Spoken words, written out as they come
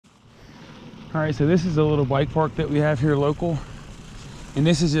All right, so this is a little bike park that we have here local. And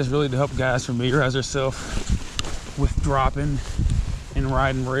this is just really to help guys familiarize themselves with dropping and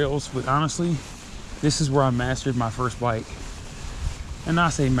riding rails. But honestly, this is where I mastered my first bike. And I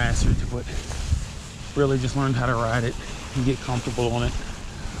say mastered, but really just learned how to ride it and get comfortable on it.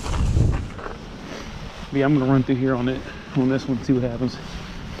 But yeah, I'm gonna run through here on this one, see what happens.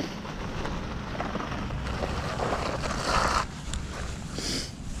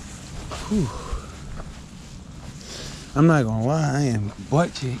 Whew. I'm not gonna lie, I am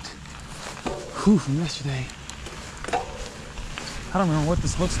butt cheeked. Whew, from yesterday. I don't remember what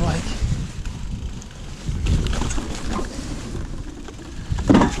this looks like.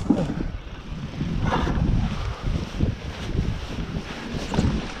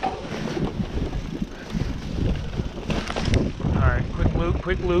 All right,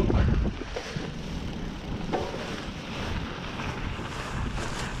 quick loop.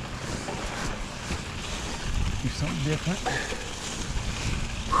 Do something different.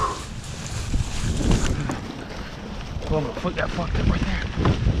 Well, my foot got fucked up right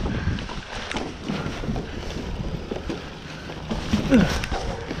there.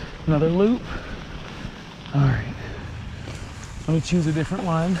 Another loop. All right. Let me choose a different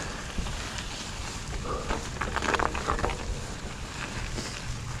line.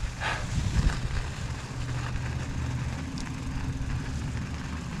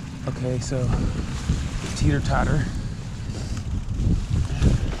 Okay, so teeter-totter.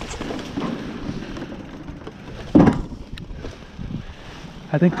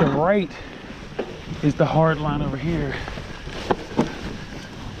 I think the right is the hard line over here.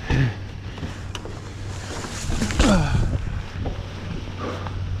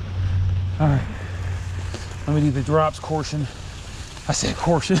 All right, let me do the drops portion. I said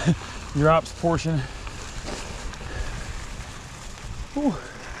portion, drops portion. Ooh,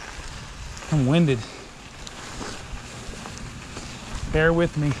 I'm winded. Bear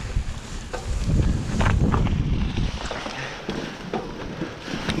with me.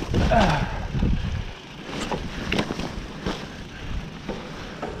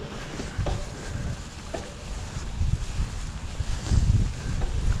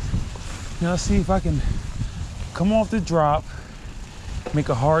 Now let's see if I can come off the drop, make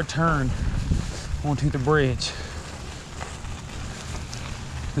a hard turn onto the bridge.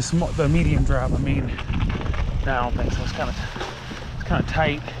 The medium drop, I mean. No, I don't think so. It's kind of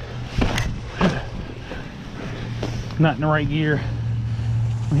tight. Not in the right gear.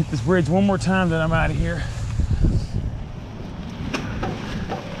 I'm gonna hit this bridge one more time, then I'm out of here.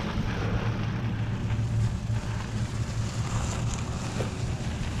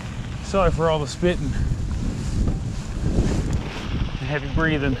 Sorry for all the spitting and heavy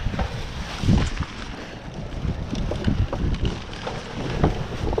breathing.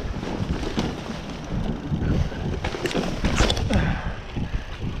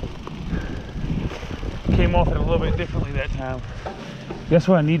 Came off it a little bit differently that time. That's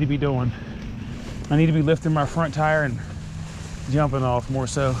what I need to be doing. I need to be lifting my front tire and jumping off more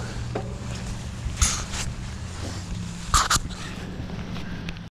so.